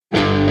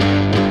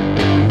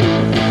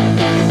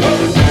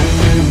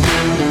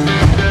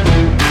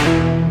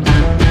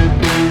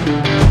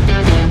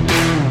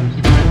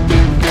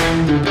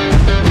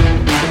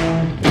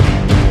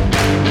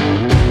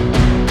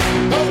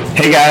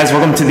guys,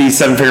 welcome to the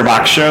Seven Figure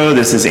Box Show.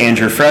 This is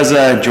Andrew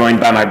Frezza, joined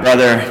by my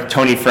brother,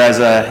 Tony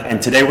Frezza,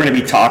 and today we're going to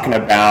be talking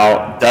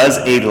about, does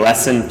a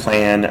lesson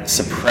plan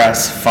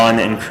suppress fun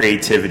and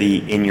creativity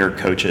in your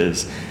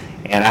coaches?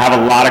 And I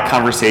have a lot of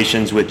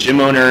conversations with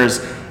gym owners,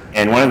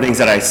 and one of the things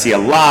that I see a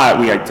lot,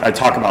 I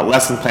talk about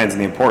lesson plans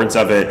and the importance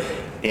of it,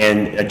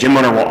 and a gym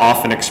owner will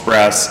often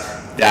express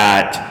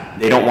that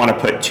they don't want to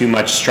put too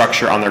much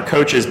structure on their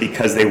coaches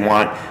because they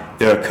want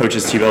the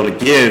coaches to be able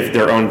to give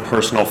their own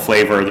personal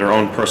flavor, their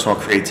own personal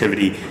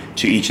creativity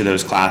to each of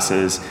those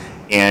classes.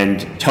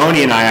 And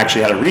Tony and I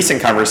actually had a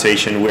recent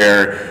conversation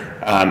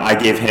where I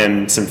gave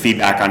him some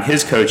feedback on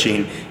his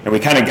coaching, and we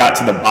kind of got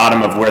to the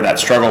bottom of where that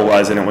struggle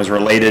was, and it was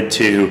related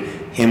to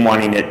him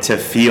wanting it to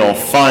feel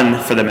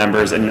fun for the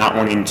members and not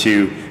wanting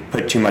to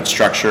put too much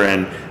structure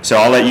in. So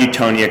I'll let you,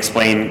 Tony,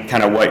 explain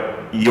kind of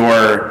what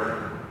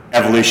your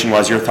evolution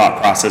was, your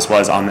thought process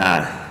was on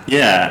that.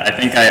 Yeah, I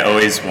think I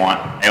always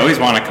want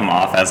to come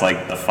off as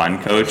like the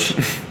fun coach.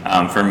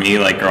 For me,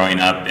 like growing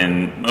up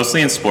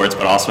mostly in sports,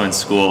 but also in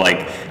school, like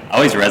I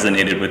always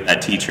resonated with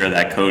that teacher,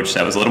 that coach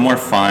that was a little more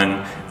fun,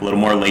 a little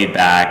more laid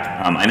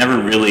back. I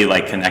never really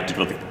like connected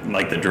with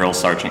like the drill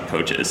sergeant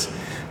coaches.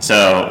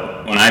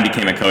 So when I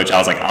became a coach, I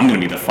was like, I'm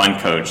going to be the fun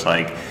coach.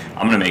 Like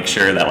I'm going to make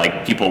sure that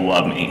like people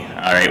love me.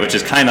 All right, which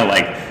is kind of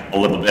like a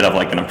little bit of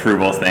like an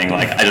approval thing.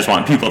 Like I just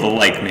want people to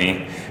like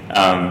me.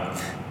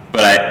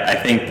 But I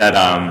think that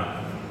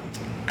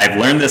I've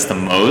learned this the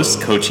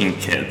most coaching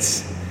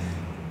kids,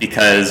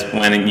 because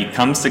when it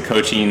comes to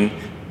coaching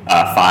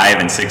 5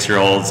 and 6 year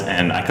olds,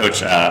 and I coach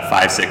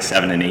 5, 6,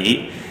 7, and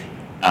 8,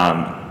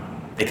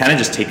 they kind of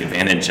just take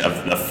advantage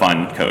of the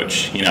fun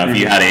coach. You know, if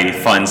you had a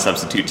fun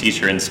substitute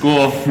teacher in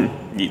school,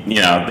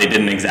 you know, they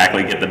didn't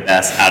exactly get the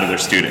best out of their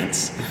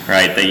students,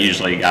 right? They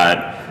usually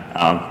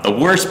got the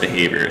worst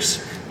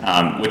behaviors.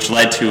 Which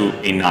led to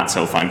a not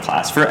so fun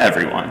class for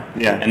everyone.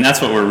 Yeah. And that's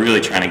what we're really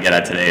trying to get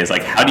at today, is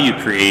like, how do you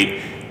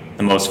create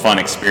the most fun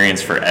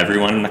experience for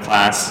everyone in the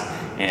class?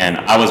 And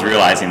I was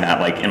realizing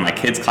that like in my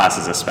kids'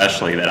 classes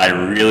especially, that I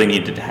really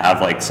needed to have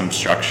like some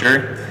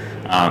structure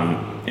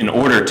in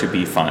order to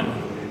be fun.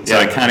 So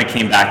it kind of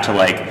came back to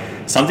like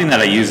something that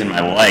I use in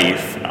my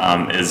life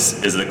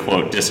is the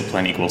quote,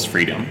 discipline equals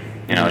freedom.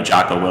 You know, a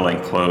Jocko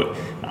Willink quote.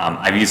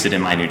 I've used it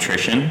in my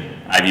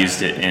nutrition. I've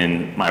used it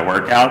in my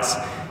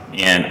workouts.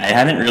 And I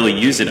hadn't really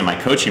used it in my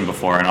coaching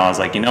before, and I was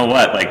like, you know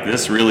what, like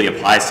this really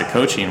applies to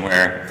coaching,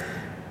 where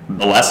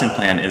the lesson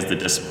plan is the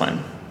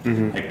discipline.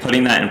 Like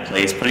putting that in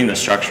place, putting the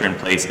structure in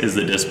place is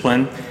the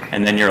discipline,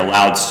 and then you're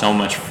allowed so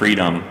much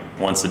freedom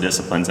once the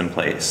discipline's in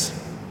place.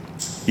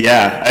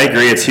 Yeah, I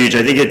agree. It's huge.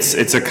 I think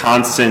it's a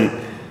constant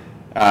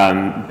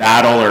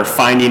battle or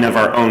finding of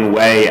our own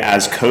way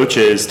as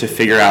coaches to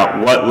figure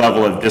out what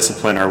level of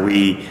discipline are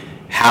we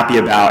happy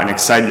about and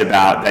excited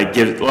about that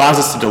allows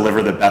us to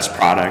deliver the best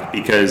product.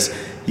 Because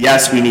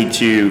yes, we need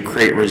to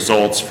create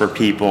results for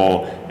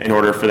people in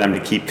order for them to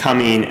keep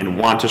coming and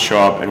want to show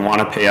up and want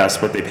to pay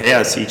us what they pay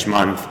us each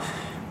month.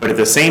 But at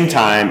the same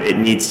time, it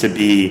needs to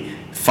be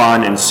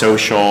fun and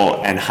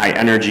social and high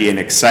energy and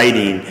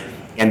exciting.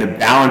 And the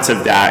balance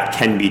of that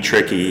can be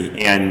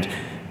tricky. And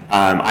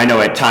I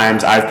know at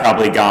times I've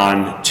probably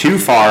gone too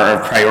far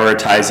of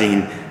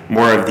prioritizing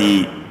more of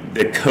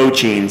the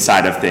coaching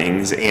side of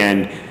things,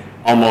 and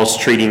almost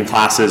treating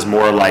classes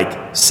more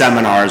like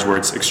seminars where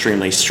it's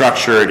extremely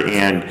structured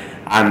and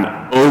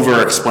I'm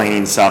over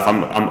explaining stuff,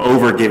 I'm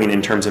over giving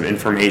in terms of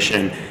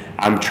information,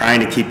 I'm trying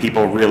to keep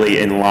people really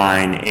in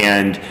line,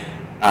 and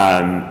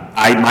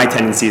my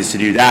tendency is to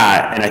do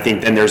that. And I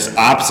think then there's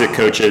opposite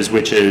coaches,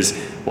 which is,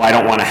 well, I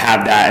don't want to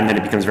have that, and then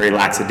it becomes very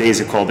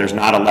lackadaisical. There's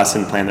not a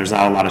lesson plan, there's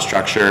not a lot of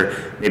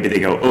structure, maybe they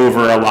go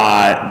over a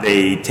lot,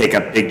 they take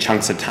up big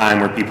chunks of time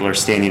where people are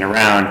standing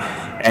around,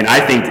 and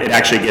I think it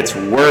actually gets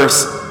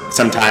worse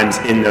sometimes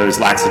in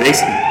those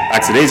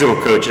lackadaisical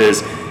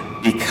coaches,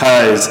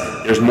 because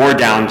there's more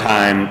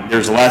downtime,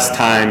 there's less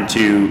time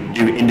to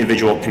do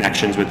individual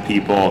connections with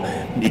people,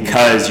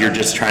 because you're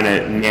just trying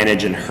to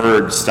manage and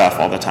herd stuff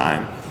all the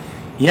time.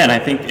 Yeah, and I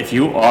think if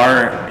you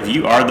are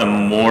the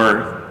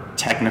more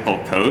technical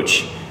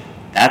coach,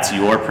 that's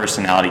your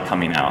personality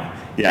coming out.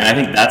 Yeah. And I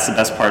think that's the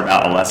best part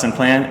about a lesson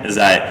plan, is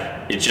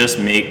that it just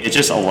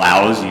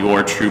allows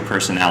your true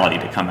personality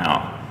to come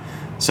out.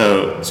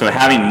 So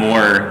having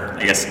more,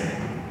 I guess,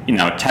 you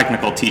know,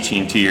 technical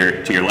teaching to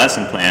your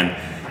lesson plan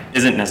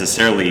isn't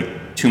necessarily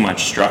too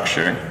much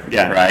structure,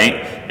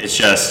 right? It's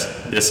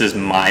just, this is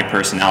my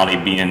personality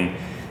being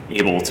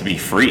able to be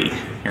free,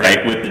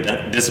 right, with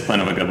the discipline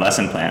of a good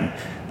lesson plan.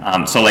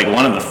 So like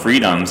one of the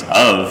freedoms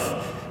of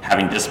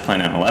having discipline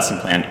in a lesson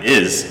plan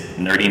is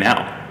nerding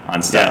out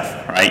on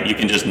stuff, right? You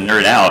can just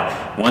nerd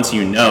out. Once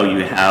you know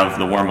you have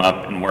the warm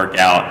up and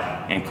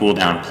workout and cool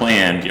down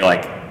planned, you're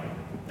like,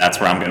 that's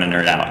where I'm going to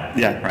nerd out.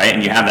 Yeah. Right?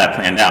 And you have that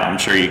planned out. I'm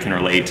sure you can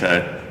relate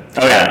to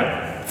that.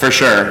 Yeah, for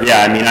sure.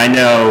 Yeah, I mean, I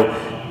know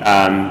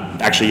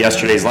actually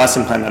yesterday's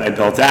lesson plan that I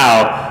built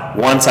out,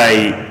 once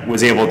I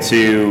was able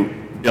to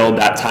build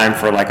that time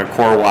for like a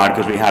core WOD,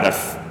 because we had a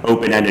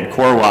open-ended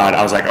core WOD,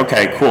 I was like,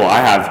 okay, cool. I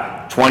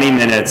have 20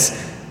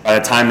 minutes by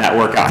the time that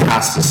workout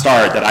has to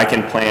start, that I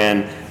can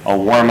plan a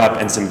warm-up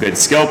and some good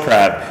skill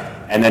prep.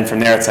 And then from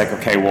there, it's like,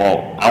 okay,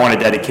 well, I want to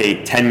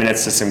dedicate 10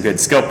 minutes to some good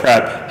skill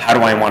prep. How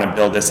do I want to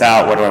build this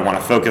out? What do I want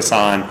to focus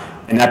on?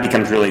 And that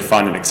becomes really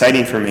fun and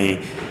exciting for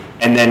me.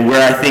 And then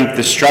where I think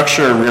the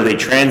structure really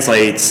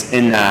translates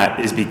in that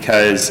is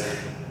because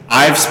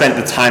I've spent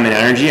the time and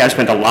energy, I've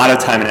spent a lot of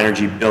time and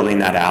energy building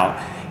that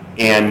out.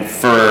 And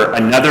for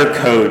another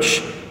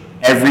coach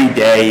every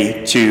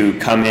day to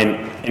come in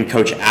and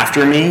coach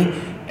after me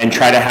and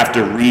try to have to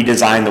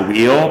redesign the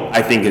wheel,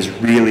 I think is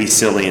really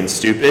silly and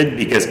stupid,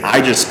 because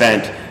I just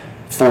spent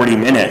 40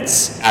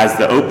 minutes as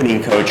the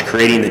opening coach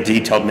creating the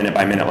detailed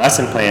minute-by-minute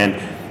lesson plan.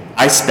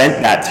 I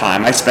spent that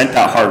time, I spent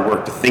that hard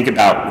work to think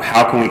about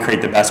how can we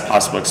create the best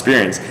possible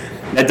experience.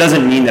 That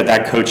doesn't mean that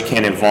that coach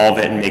can't evolve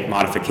it and make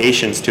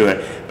modifications to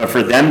it, but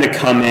for them to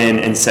come in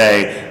and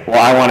say, well,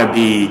 I want to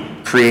be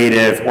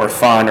creative or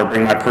fun or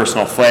bring my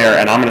personal flair,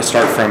 and I'm going to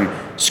start from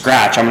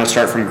scratch, I'm going to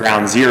start from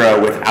ground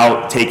zero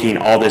without taking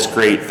all this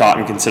great thought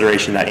and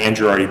consideration that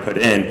Andrew already put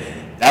in,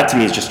 that to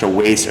me is just a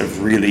waste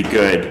of really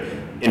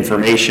good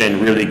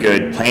information, really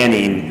good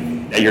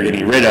planning that you're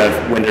getting rid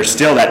of when there's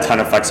still that ton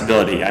of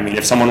flexibility. I mean,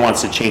 if someone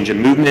wants to change a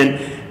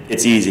movement,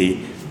 it's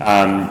easy.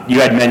 You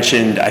had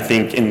mentioned, I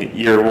think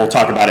we'll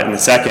talk about it in a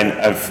second,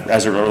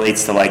 as it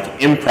relates to like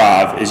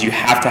improv, is you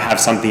have to have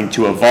something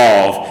to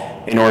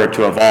evolve in order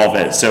to evolve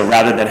it. So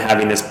rather than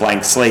having this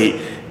blank slate,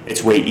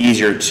 it's way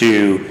easier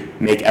to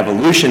make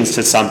evolutions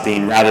to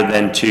something rather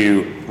than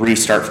to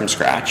restart from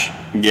scratch.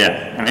 Yeah,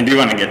 and I do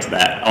want to get to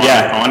that.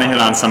 I want to hit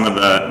on some of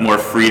the more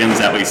freedoms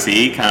that we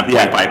see, kind of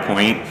point by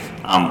point,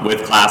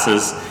 with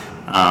classes.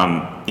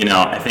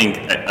 I think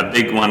a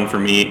big one for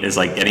me is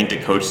like getting to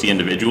coach the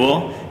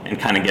individual and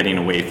kind of getting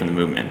away from the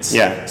movements.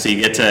 Yeah. So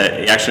you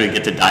actually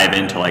get to dive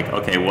into like,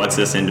 okay, what's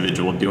this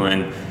individual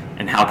doing,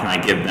 and how can I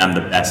give them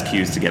the best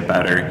cues to get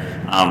better?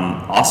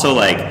 Also,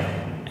 like,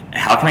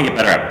 how can I get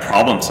better at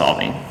problem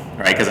solving?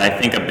 Right, because I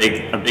think a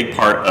big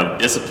part of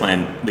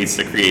discipline leads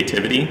to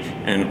creativity,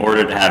 and in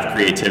order to have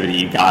creativity,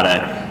 you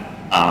gotta,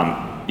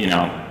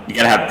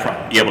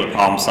 be able to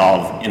problem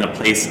solve in a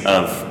place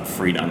of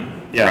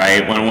freedom. Yeah.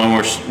 Right,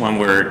 when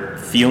we're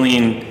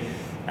feeling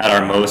at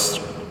our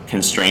most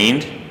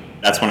constrained,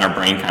 that's when our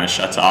brain kind of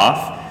shuts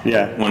off.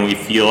 Yeah. When we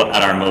feel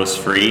at our most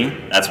free,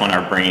 that's when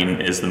our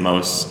brain is the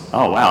most,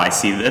 oh wow, I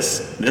see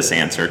this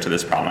answer to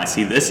this problem. I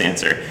see this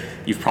answer.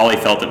 You've probably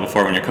felt it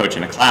before when you're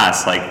coaching a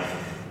class, like,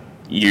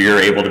 you're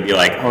able to be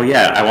like, oh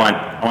yeah, I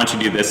want you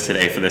to do this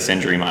today for this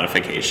injury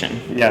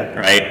modification. Yeah.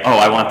 Right? Oh,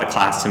 I want the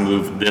class to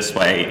move this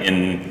way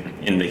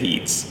in the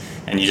heats.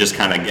 And you just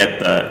kind of get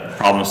the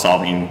problem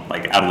solving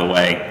like out of the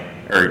way,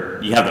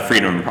 or you have the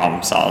freedom to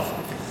problem solve.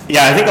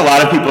 Yeah, I think a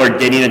lot of people are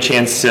getting a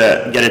chance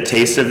to get a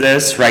taste of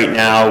this right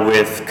now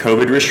with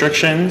COVID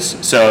restrictions.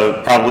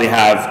 So probably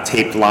have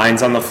taped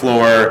lines on the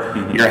floor,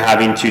 You're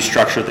having to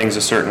structure things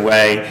a certain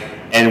way.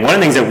 And one of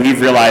the things that we've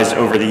realized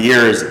over the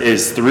years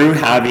is through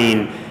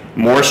having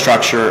more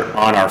structure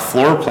on our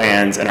floor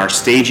plans and our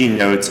staging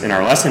notes in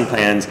our lesson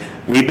plans,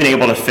 we've been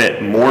able to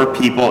fit more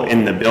people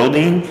in the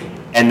building,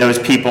 and those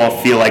people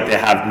feel like they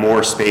have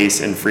more space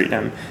and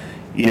freedom.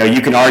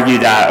 You can argue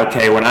that,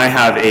 okay, when I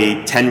have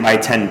a 10 by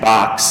 10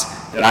 box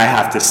that I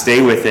have to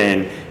stay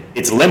within,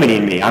 it's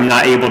limiting me. I'm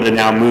not able to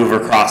now move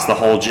across the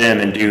whole gym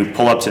and do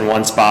pull-ups in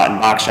one spot and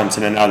box jumps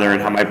in another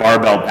and have my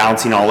barbell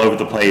bouncing all over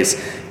the place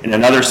in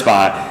another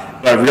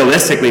spot. But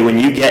realistically, when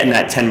you get in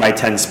that 10 by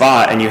 10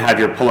 spot and you have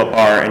your pull-up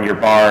bar and your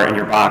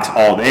box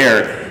all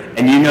there,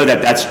 and you know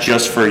that that's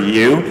just for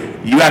you,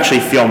 you actually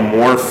feel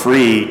more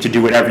free to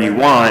do whatever you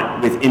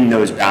want within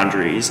those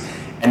boundaries.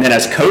 And then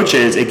as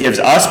coaches, it gives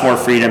us more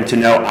freedom to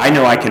know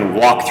I can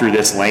walk through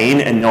this lane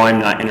and know I'm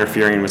not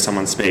interfering with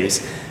someone's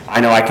space.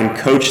 I know I can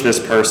coach this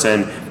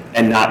person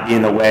and not be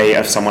in the way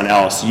of someone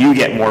else. You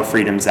get more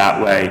freedoms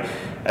that way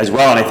as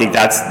well. And I think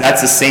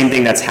that's the same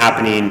thing that's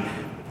happening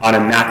on a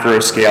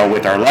macro scale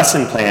with our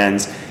lesson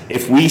plans.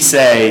 If we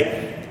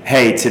say,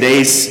 hey,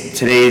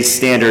 today's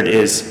standard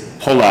is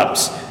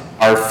pull-ups,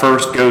 our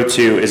first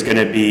go-to is going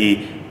to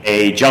be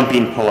a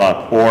jumping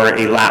pull-up or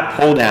a lat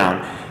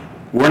pull-down,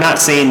 we're not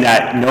saying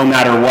that no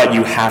matter what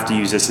you have to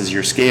use this as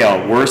your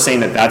scale. We're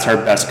saying that that's our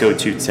best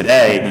go-to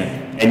today.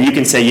 And you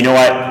can say, you know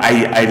what,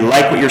 I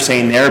like what you're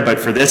saying there, but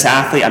for this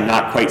athlete, I'm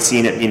not quite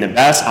seeing it being the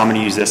best. I'm going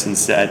to use this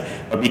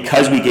instead. But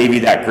because we gave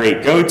you that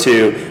great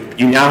go-to,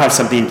 you now have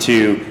something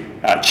to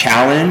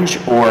challenge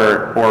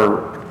or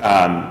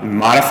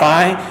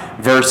modify,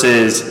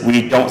 versus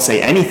we don't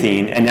say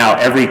anything, and now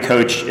every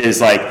coach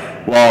is like,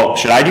 well,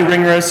 should I do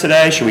ring rows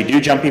today? Should we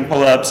do jumping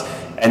pull-ups?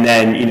 And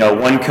then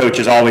one coach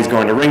is always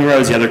going to ring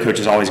rows, the other coach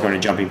is always going to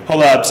jumping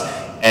pull-ups,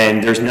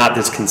 and there's not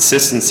this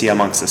consistency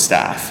amongst the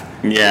staff.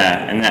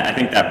 Yeah, and I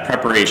think that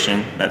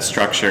preparation, that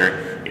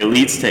structure, it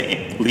leads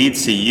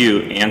to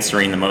you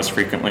answering the most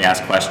frequently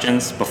asked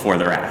questions before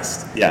they're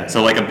asked. Yeah.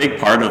 So like a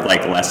big part of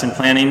like lesson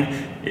planning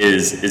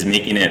is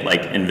making it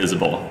like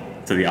invisible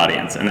to the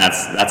audience, and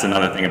that's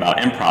another thing about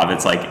improv.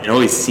 It's like it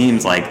always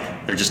seems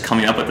like they're just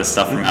coming up with this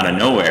stuff from out of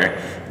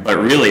nowhere, but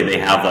really they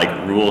have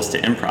like rules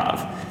to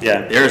improv.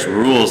 Yeah. There's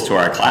rules to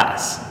our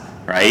class,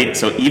 right?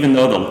 So even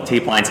though the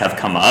tape lines have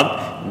come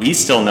up, we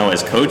still know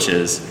as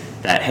coaches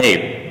that,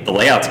 hey, the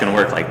layout's going to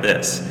work like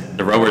this.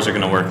 The rowers are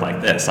going to work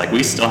like this. Like,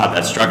 we still have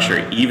that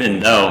structure,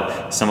 even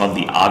though some of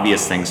the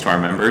obvious things to our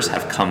members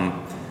have come,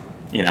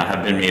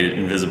 have been made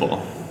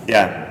invisible.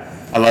 Yeah,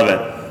 I love it.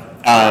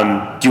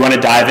 Do you want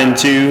to dive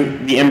into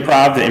the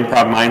improv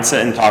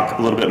mindset, and talk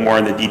a little bit more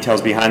on the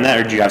details behind that,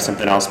 or do you have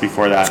something else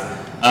before that?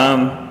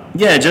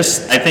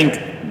 I think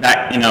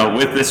that,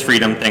 with this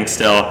freedom thing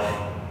still,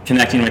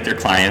 connecting with your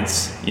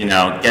clients,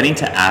 getting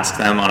to ask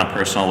them on a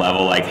personal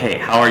level, like, hey,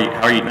 how are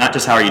you, not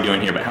just how are you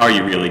doing here, but how are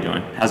you really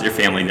doing? How's your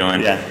family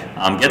doing?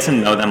 Yeah. Get to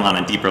know them on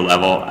a deeper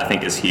level, I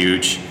think is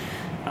huge.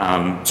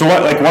 So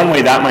one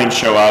way that might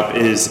show up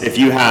is if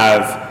you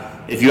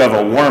have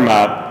a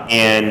warm-up,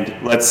 and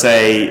let's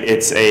say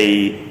it's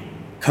a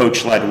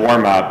coach-led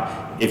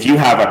warm-up, if you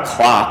have a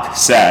clock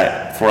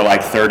set for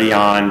like 30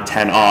 on,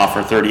 10 off,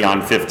 or 30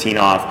 on, 15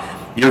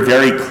 off, you're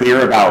very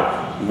clear about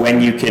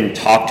when you can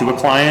talk to a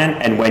client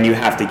and when you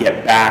have to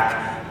get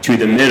back to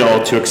the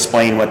middle to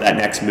explain what that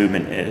next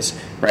movement is,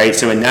 right?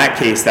 So in that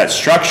case, that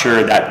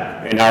structure,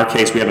 that in our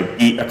case, we have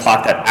a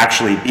clock that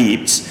actually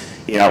beeps.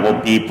 It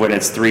will beep when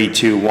it's 3,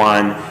 2,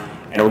 1,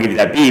 and it will give you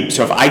that beep.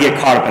 So if I get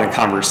caught up in a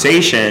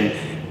conversation,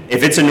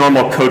 if it's a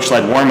normal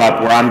coach-led warm-up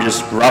where I'm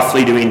just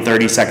roughly doing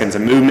 30 seconds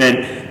of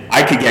movement,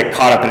 I could get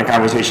caught up in a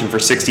conversation for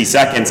 60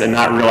 seconds and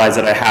not realize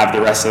that I have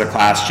the rest of the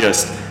class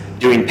just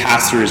doing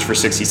pass-throughs for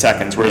 60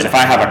 seconds. Whereas if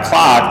I have a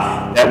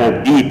clock that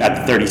will beep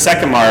at the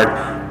 30-second mark,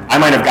 I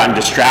might have gotten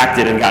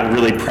distracted and gotten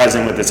really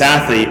present with this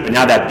athlete, but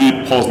now that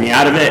beep pulls me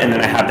out of it, and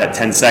then I have that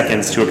 10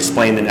 seconds to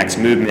explain the next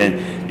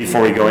movement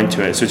before we go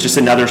into it. So it's just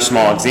another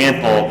small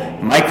example,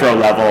 micro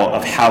level,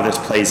 of how this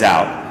plays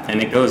out.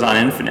 And it goes on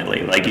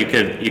infinitely. Like, you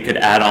could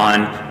add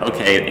on,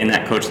 okay, in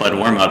that coach-led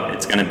warm-up,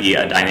 it's going to be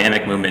a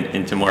dynamic movement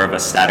into more of a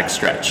static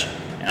stretch.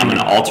 And I'm going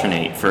to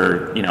alternate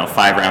for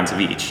 5 rounds of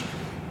each.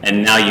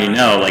 And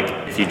now like,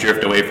 if you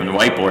drift away from the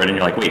whiteboard and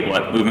you're like, wait,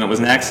 what movement was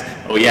next?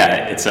 Oh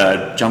yeah, it's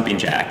a jumping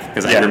jack,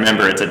 because I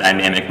remember it's a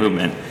dynamic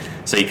movement.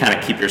 So you kind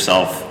of keep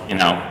yourself,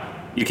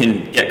 you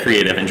can get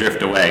creative and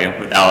drift away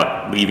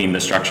without leaving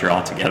the structure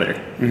altogether.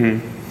 Mm-hmm.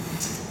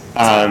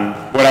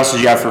 What else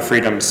did you have for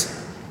freedoms?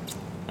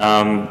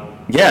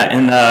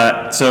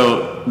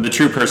 So the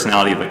true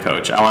personality of the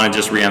coach, I want to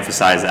just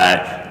reemphasize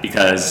that,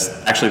 because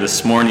actually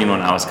this morning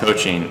when I was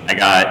coaching, I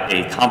got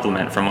a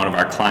compliment from one of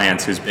our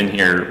clients who's been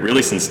here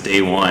really since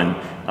day one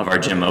of our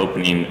gym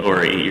opening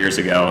over 8 years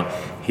ago.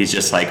 He's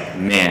just like,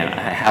 man,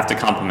 I have to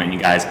compliment you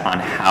guys on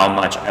how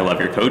much I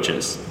love your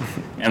coaches.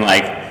 And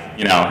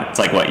it's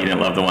like, what, you didn't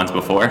love the ones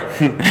before?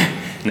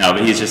 No,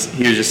 but he was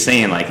just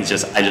saying, like, I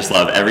just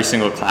love every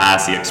single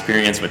class. The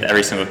experience with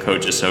every single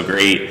coach is so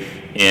great.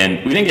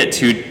 And we didn't get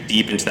too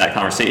deep into that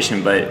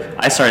conversation, but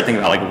I started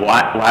thinking about, like,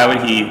 why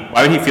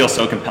would he feel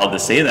so compelled to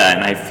say that?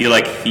 And I feel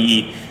like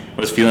he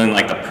was feeling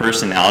like the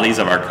personalities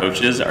of our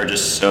coaches are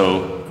just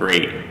so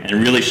great and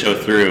really show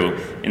through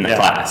in the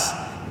class,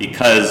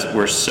 because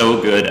we're so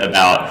good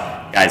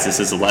about, guys, this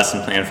is a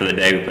lesson plan for the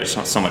day. We put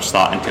so much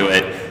thought into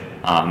it.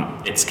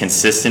 It's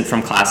consistent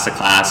from class to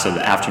class, so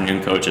the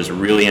afternoon coach is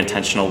really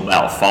intentional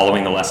about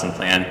following the lesson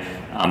plan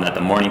that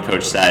the morning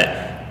coach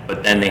set.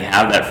 But then they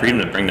have that freedom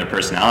to bring their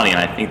personality, and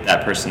I think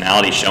that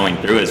personality showing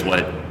through is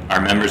what our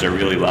members are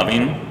really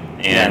loving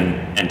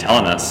and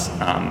telling us,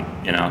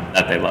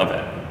 that they love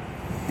it.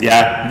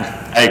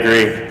 Yeah, I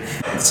agree.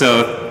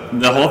 So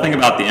the whole thing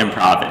about the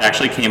improv, it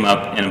actually came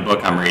up in a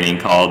book I'm reading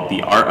called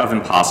The Art of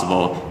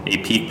Impossible, A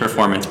Peak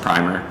Performance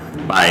Primer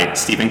by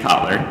Steven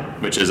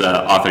Kotler, which is an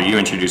author you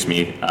introduced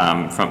me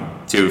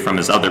from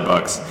his other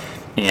books.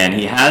 And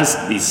he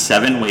has these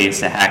 7 ways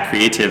to hack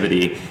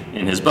creativity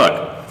in his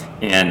book.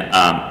 And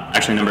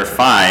actually number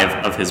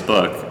 5 of his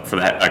book for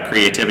that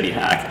creativity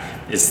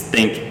hack is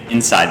think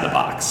inside the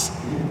box.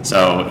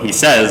 So he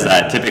says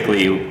that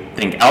typically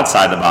think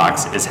outside the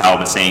box is how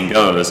the saying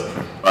goes,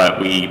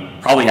 but we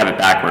probably have it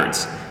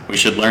backwards. We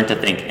should learn to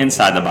think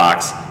inside the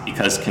box,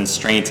 because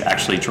constraints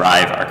actually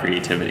drive our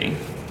creativity.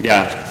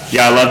 Yeah,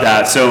 I love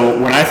that.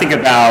 So when I think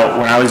about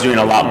when I was doing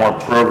a lot more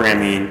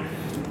programming,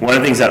 one of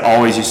the things that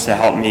always used to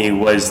help me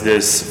was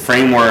this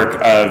framework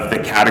of the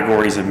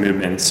categories of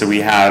movements. So we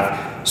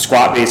have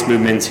squat-based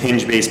movements,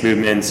 hinge-based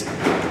movements,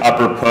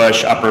 upper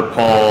push, upper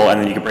pull,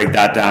 and then you can break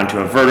that down to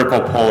a vertical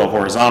pull, a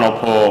horizontal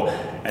pull,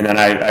 and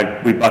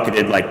then we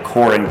bucketed like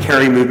core and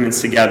carry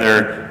movements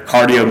together,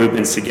 cardio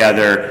movements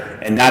together,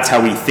 and that's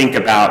how we think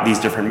about these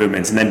different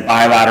movements. And then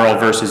bilateral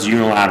versus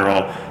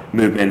unilateral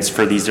movements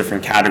for these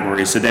different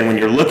categories. So then when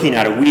you're looking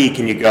at a week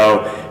and you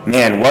go,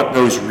 man, what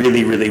goes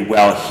really, really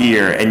well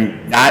here?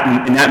 And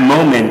that in that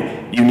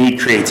moment, you need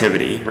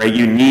creativity, right?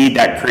 You need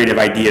that creative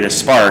idea to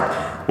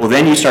spark. Well,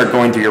 then you start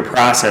going through your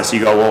process. You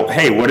go, well,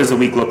 hey, what does the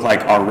week look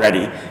like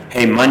already?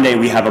 Hey, Monday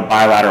we have a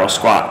bilateral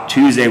squat.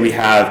 Tuesday we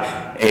have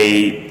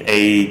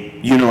a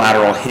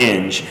unilateral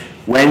hinge.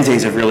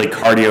 Wednesday's a really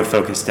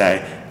cardio-focused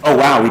day. Oh,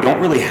 wow, we don't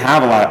really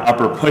have a lot of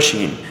upper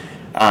pushing.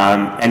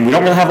 And we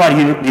don't really have a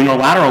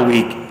lot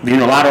of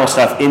unilateral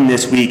stuff in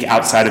this week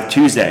outside of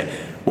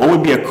Tuesday. What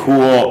would be a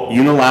cool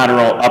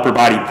unilateral upper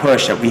body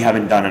push that we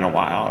haven't done in a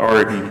while,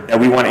 or that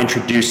we want to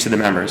introduce to the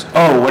members?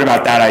 Oh, what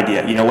about that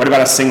idea? What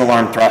about a single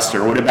arm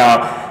thruster? What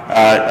about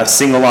a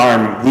single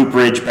arm glute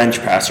bridge bench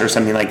press or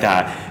something like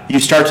that? You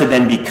start to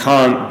then be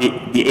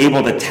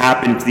able to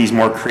tap into these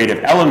more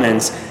creative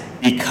elements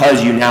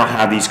because you now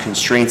have these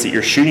constraints that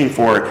you're shooting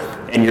for,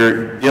 and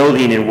you're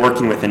building and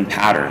working within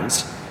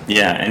patterns.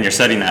 Yeah, and you're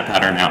setting that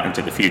pattern out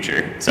into the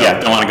future. So I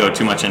don't want to go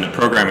too much into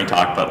programming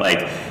talk, but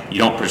you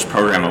don't just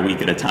program a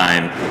week at a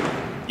time.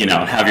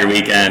 Have your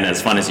weekend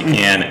as fun as you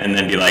can, and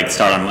then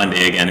start on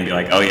Monday again and be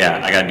like, oh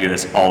yeah, I got to do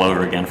this all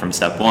over again from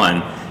step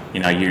one.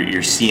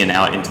 You're seeing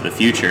out into the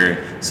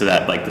future so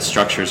that the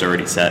structure is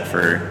already set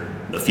for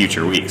the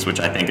future weeks, which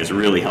I think is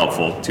really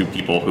helpful to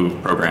people who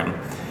program.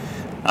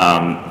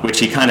 Which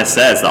he kind of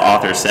says, the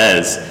author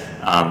says,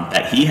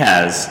 that he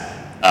has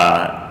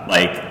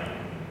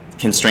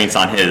constraints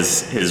on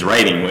his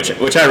writing,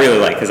 which I really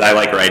like, because I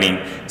like writing.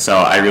 So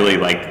I really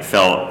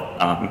felt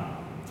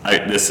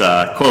this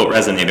quote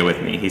resonated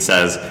with me. He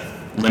says,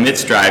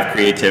 "Limits drive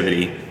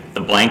creativity.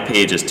 The blank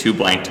page is too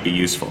blank to be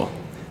useful.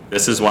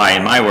 This is why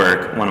in my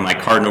work, one of my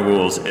cardinal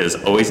rules is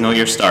always know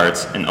your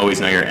starts and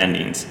always know your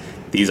endings.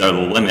 These are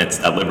the limits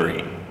that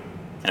liberate."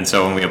 And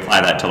so when we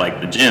apply that to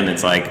the gym,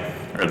 it's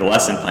or the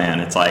lesson plan,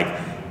 it's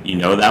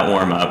that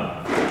warm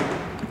up,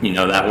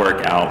 that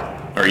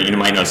workout, or you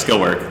might know skill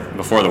work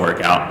before the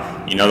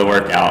workout, the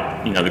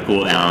workout, the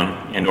cool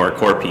down and or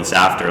core piece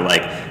after.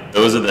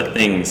 Those are the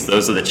things,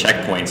 those are the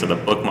checkpoints or the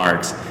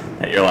bookmarks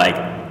that you're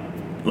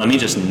let me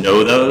just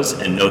know those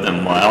and know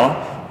them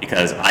well,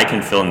 because I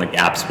can fill in the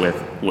gaps with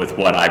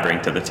what I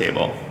bring to the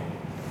table.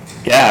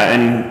 Yeah,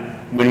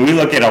 and when we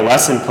look at a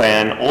lesson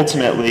plan,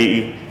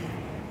 ultimately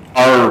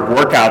our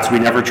workouts, we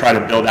never try to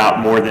build out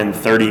more than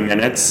 30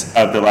 minutes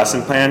of the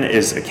lesson plan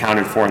is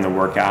accounted for in the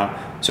workout.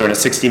 So in a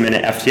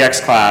 60-minute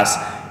FTX class,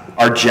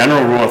 our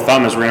general rule of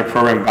thumb is we're going to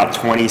program about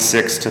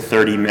 26 to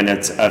 30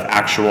 minutes of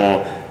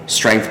actual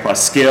strength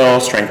plus skill,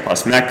 strength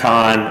plus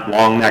Metcon,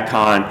 long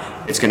Metcon.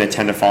 It's going to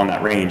tend to fall in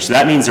that range. So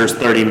that means there's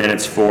 30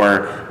 minutes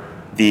for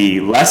the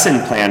lesson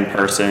plan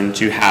person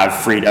to have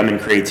freedom and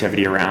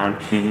creativity around.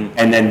 Mm-hmm.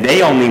 And then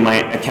they only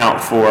might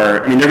account for,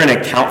 they're going to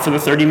account for the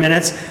 30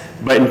 minutes,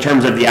 but in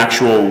terms of the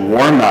actual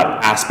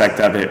warm-up aspect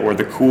of it or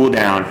the cool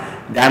down,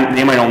 that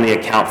they might only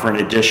account for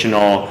an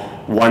additional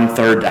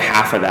 1/3 to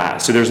half of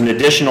that. So there's an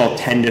additional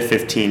 10 to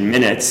 15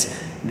 minutes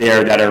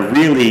there that are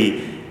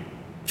really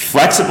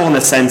flexible in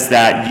the sense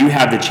that you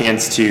have the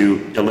chance to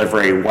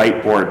deliver a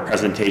whiteboard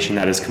presentation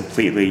that is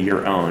completely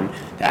your own,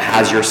 that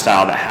has your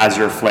style, that has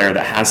your flair,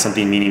 that has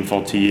something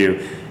meaningful to you.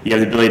 You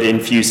have the ability to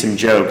infuse some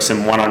jokes,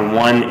 some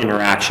one-on-one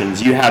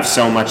interactions. You have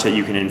so much that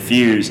you can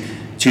infuse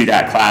to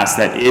that class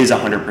that is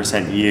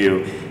 100%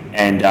 you.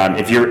 And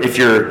if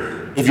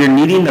you're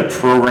needing the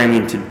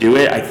programming to do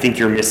it, I think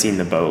you're missing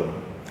the boat.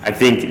 I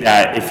think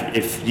that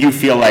if you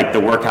feel like the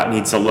workout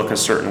needs to look a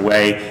certain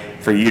way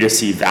for you to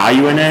see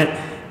value in it,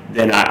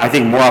 then I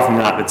think more often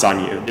than not it's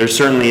on you. There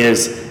certainly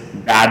is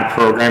bad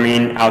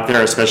programming out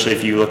there, especially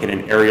if you look at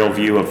an aerial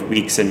view of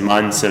weeks and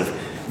months of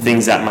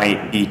things that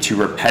might be too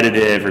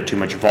repetitive or too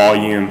much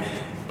volume.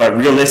 But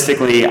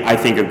realistically, I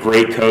think a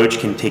great coach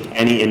can take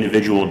any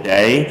individual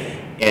day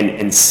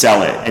and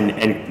sell it.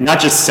 And not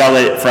just sell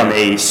it from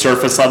a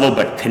surface level,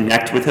 but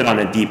connect with it on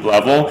a deep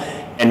level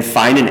and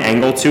find an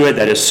angle to it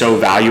that is so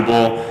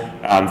valuable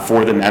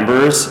for the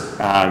members.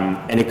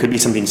 And it could be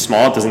something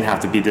small. It doesn't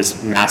have to be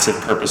this massive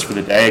purpose for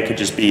the day. It could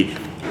just be,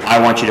 I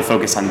want you to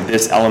focus on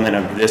this element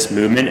of this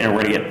movement, and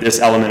we're going to get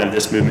this element of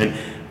this movement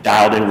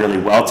dialed in really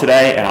well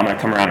today, and I'm going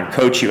to come around and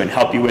coach you and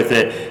help you with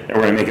it, and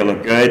we're going to make it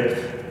look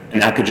good.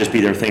 And that could just be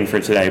their thing for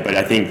today. But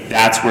I think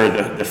that's where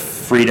the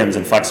freedoms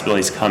and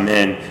flexibilities come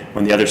in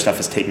when the other stuff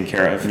is taken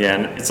care of. Yeah,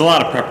 and it's a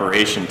lot of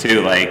preparation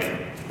too.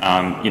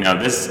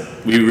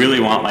 We really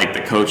want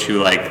the coach who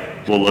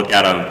will look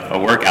at a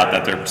workout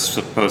that they're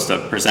supposed to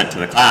present to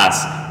the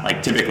class,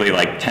 typically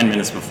 10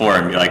 minutes before,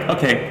 and be like,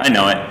 okay, I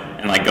know it,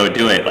 and go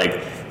do it.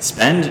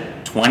 Spend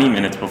 20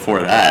 minutes before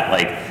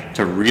that,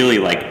 to really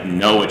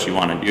know what you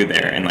want to do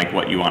there and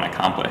what you want to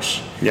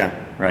accomplish. Yeah.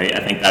 Right.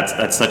 I think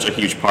that's such a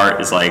huge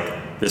part is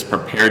this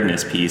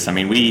preparedness piece.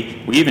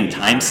 We even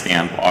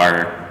timestamp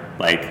our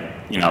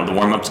the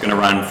warm-up's going to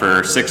run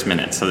for 6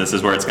 minutes, so this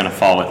is where it's going to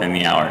fall within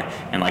the hour,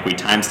 and we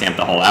timestamp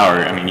the whole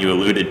hour. You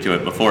alluded to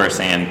it before,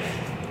 saying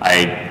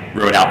I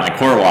wrote out my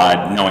core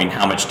WOD knowing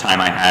how much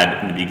time I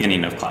had in the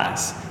beginning of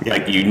class.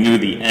 Yeah. You knew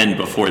the end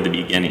before the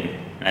beginning.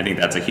 And I think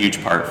that's a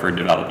huge part for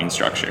developing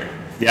structure.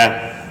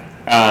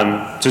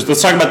 Yeah. So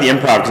let's talk about the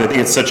improv, because I think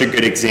it's such a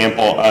good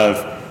example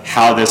of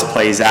how this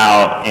plays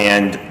out.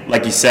 And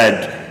like you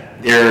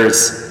said,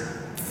 there's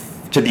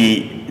to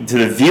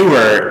the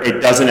viewer,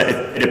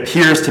 it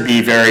appears to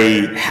be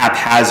very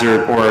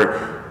haphazard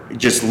or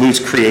just loose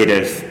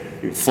creative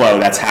flow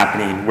that's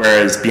happening,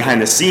 whereas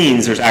behind the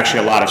scenes there's actually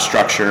a lot of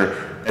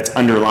structure that's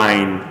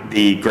underlying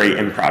the great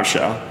improv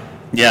show.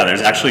 Yeah,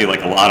 there's actually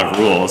a lot of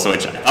rules,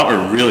 which I thought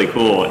were really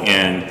cool,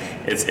 and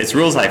it's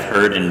rules I've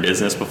heard in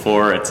business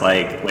before. It's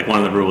like one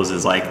of the rules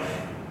is like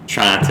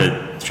try not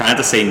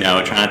to say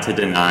no, try not to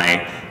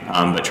deny,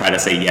 but try to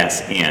say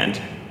yes and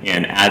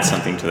add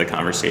something to the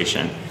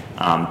conversation.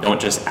 Don't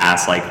just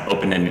ask like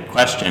open-ended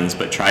questions,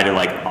 but try to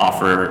like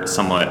offer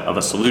somewhat of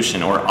a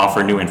solution or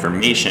offer new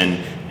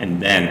information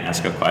and then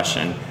ask a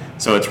question.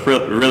 So it's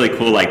really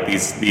cool. Like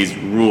these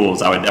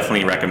rules, I would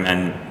definitely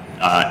recommend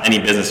any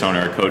business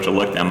owner or coach to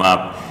look them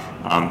up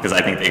because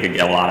I think they could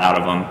get a lot out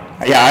of them.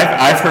 Yeah,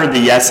 I've heard the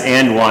yes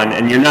and one,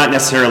 and you're not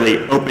necessarily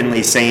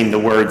openly saying the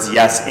words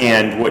yes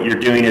and. What you're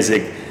doing is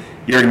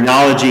you're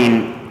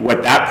acknowledging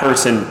what that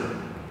person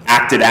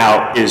acted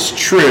out is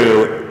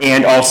true,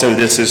 and also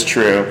this is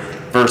true,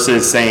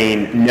 versus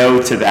saying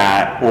no to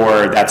that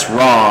or that's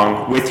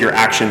wrong with your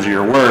actions or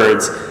your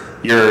words.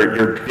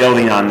 You're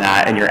building on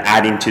that and you're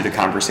adding to the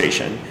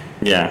conversation.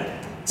 Yeah.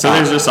 So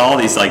there's just all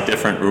these like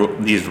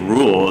different these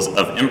rules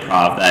of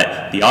improv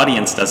that the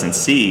audience doesn't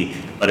see,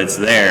 but it's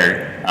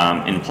there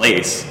in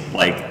place,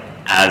 like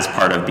as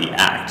part of the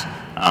act.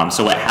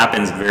 So what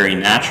happens very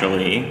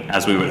naturally,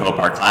 as we would hope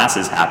our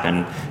classes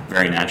happen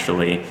very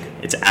naturally,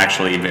 it's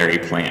actually very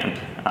planned.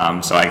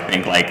 So I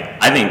think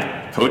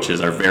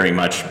coaches are very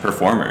much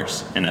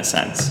performers in a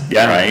sense,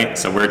 right?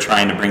 So we're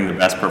trying to bring the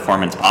best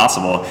performance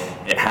possible.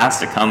 It has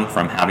to come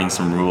from having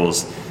some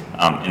rules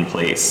in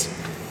place.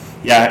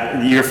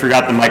 Yeah, you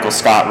forgot the Michael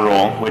Scott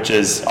rule, which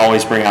is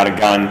always bring out a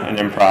gun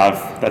in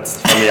improv. That's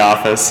from The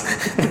Office.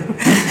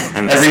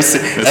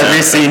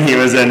 every scene he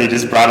was in, he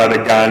just brought out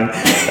a gun,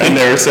 and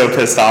they were so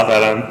pissed off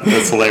at him.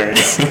 That's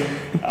hilarious.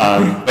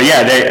 But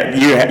yeah,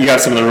 you have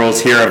some of the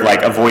rules here of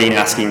like avoiding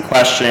asking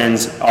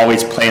questions,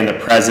 always play in the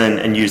present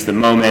and use the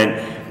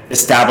moment,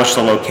 establish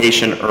the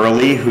location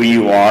early, who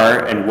you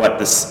are and what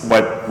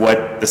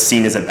the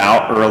scene is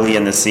about early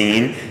in the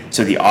scene,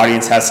 so the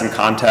audience has some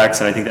context.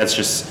 And I think that's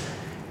just,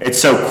 it's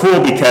so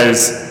cool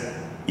because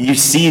you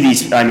see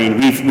these, I mean,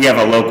 we have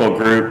a local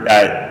group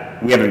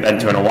that we haven't been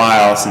to in a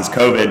while since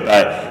COVID,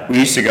 but we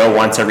used to go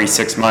once every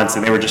 6 months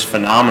and they were just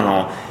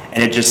phenomenal.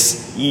 And it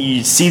just,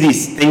 you see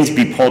these things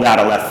be pulled out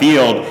of left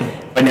field,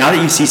 but now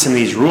that you see some of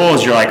these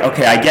rules, you're like,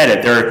 okay, I get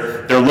it.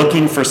 They're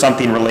looking for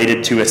something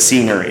related to a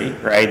scenery,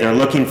 right? They're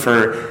looking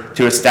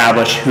to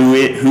establish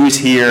who's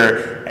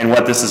here and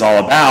what this is all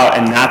about,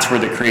 and that's where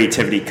the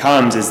creativity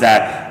comes, is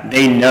that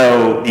they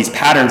know these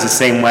patterns the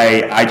same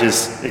way I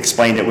just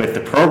explained it with the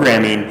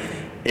programming,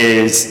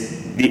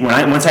 is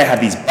once I have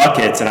these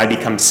buckets and I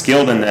become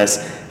skilled in this,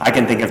 I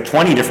can think of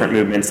 20 different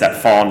movements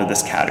that fall into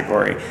this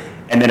category.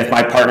 And then if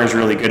my partner's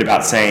really good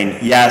about saying,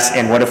 yes,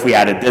 and what if we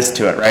added this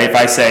to it, right? If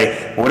I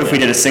say, well, what if we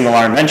did a single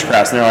arm bench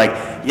press? And they're like,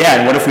 yeah,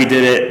 and what if we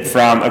did it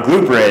from a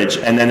glute bridge?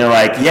 And then they're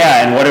like,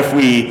 yeah, and what if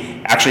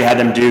we actually had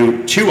them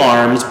do 2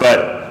 arms,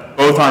 but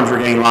both arms were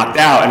getting locked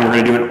out, and we're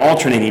going to do an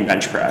alternating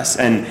bench press?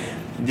 And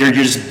you're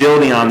just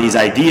building on these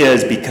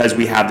ideas because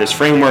we have this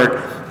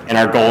framework, and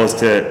our goal is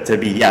to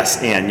be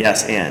yes and.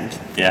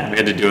 Yeah, we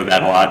had to do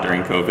that a lot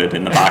during COVID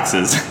in the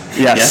boxes.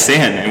 Yes. Yes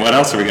and what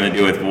else are we going to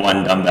do with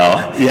one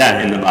dumbbell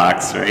in the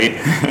box, right?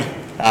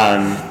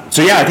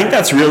 So yeah, I think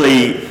that's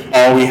really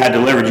all we had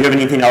delivered. Do you have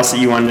anything else that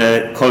you wanted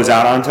to close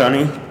out on,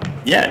 Tony?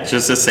 Yeah,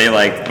 just to say,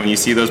 like, when you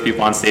see those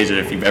people on stage,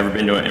 if you've ever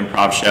been to an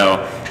improv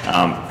show,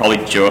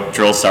 probably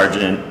drill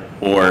sergeant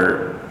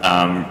or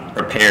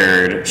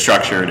prepared,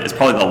 structured is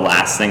probably the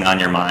last thing on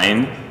your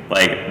mind.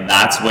 Like,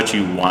 that's what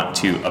you want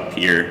to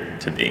appear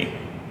to be,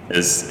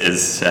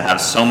 is to have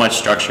so much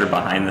structure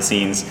behind the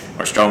scenes,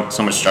 or so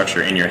much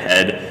structure in your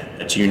head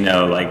that you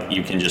know, like,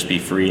 you can just be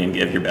free and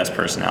give your best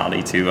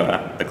personality to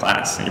the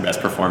class and your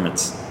best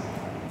performance.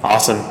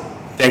 Awesome.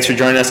 Thanks for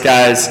joining us,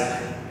 guys.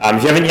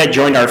 If you haven't yet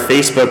joined our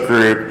Facebook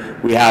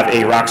group, we have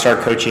a Rockstar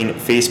Coaching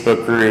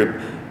Facebook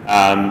group.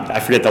 I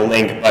forget the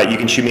link, but you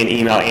can shoot me an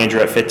email,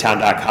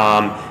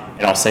 andrew@fittown.com,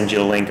 and I'll send you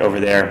the link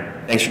over there.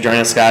 Thanks for joining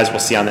us, guys. We'll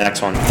see you on the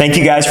next one. Thank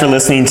you guys for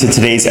listening to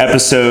today's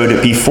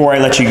episode. Before I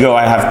let you go,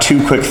 I have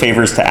 2 quick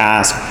favors to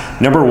ask.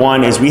 Number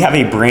 1 is we have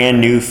a brand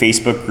new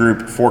Facebook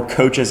group for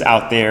coaches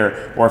out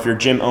there, or if you're a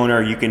gym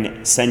owner, you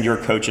can send your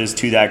coaches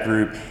to that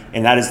group,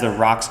 and that is the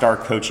Rockstar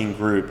Coaching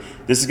Group.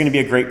 This is going to be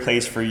a great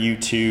place for you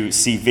to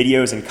see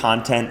videos and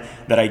content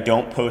that I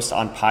don't post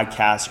on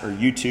podcasts or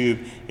YouTube,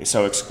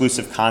 so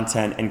exclusive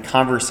content and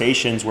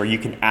conversations where you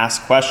can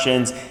ask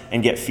questions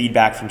and get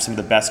feedback from some of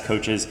the best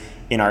coaches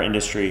in our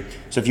industry.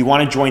 So if you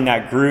want to join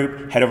that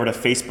group, head over to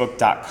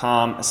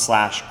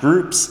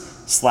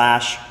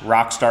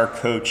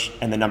facebook.com/groups/rockstarcoach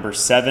and the number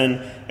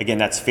 7. Again,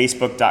 that's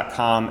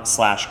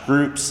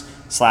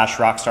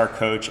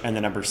facebook.com/groups/rockstarcoach and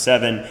the number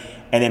 7.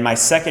 And then my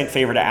second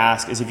favor to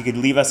ask is if you could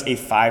leave us a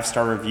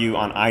 5-star review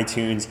on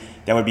iTunes,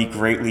 that would be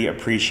greatly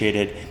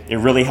appreciated. It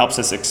really helps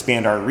us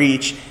expand our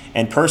reach,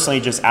 and personally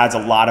just adds a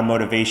lot of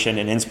motivation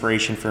and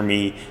inspiration for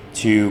me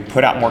to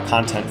put out more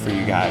content for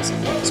you guys.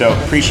 So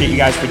appreciate you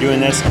guys for doing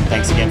this, and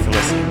thanks again for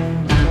listening.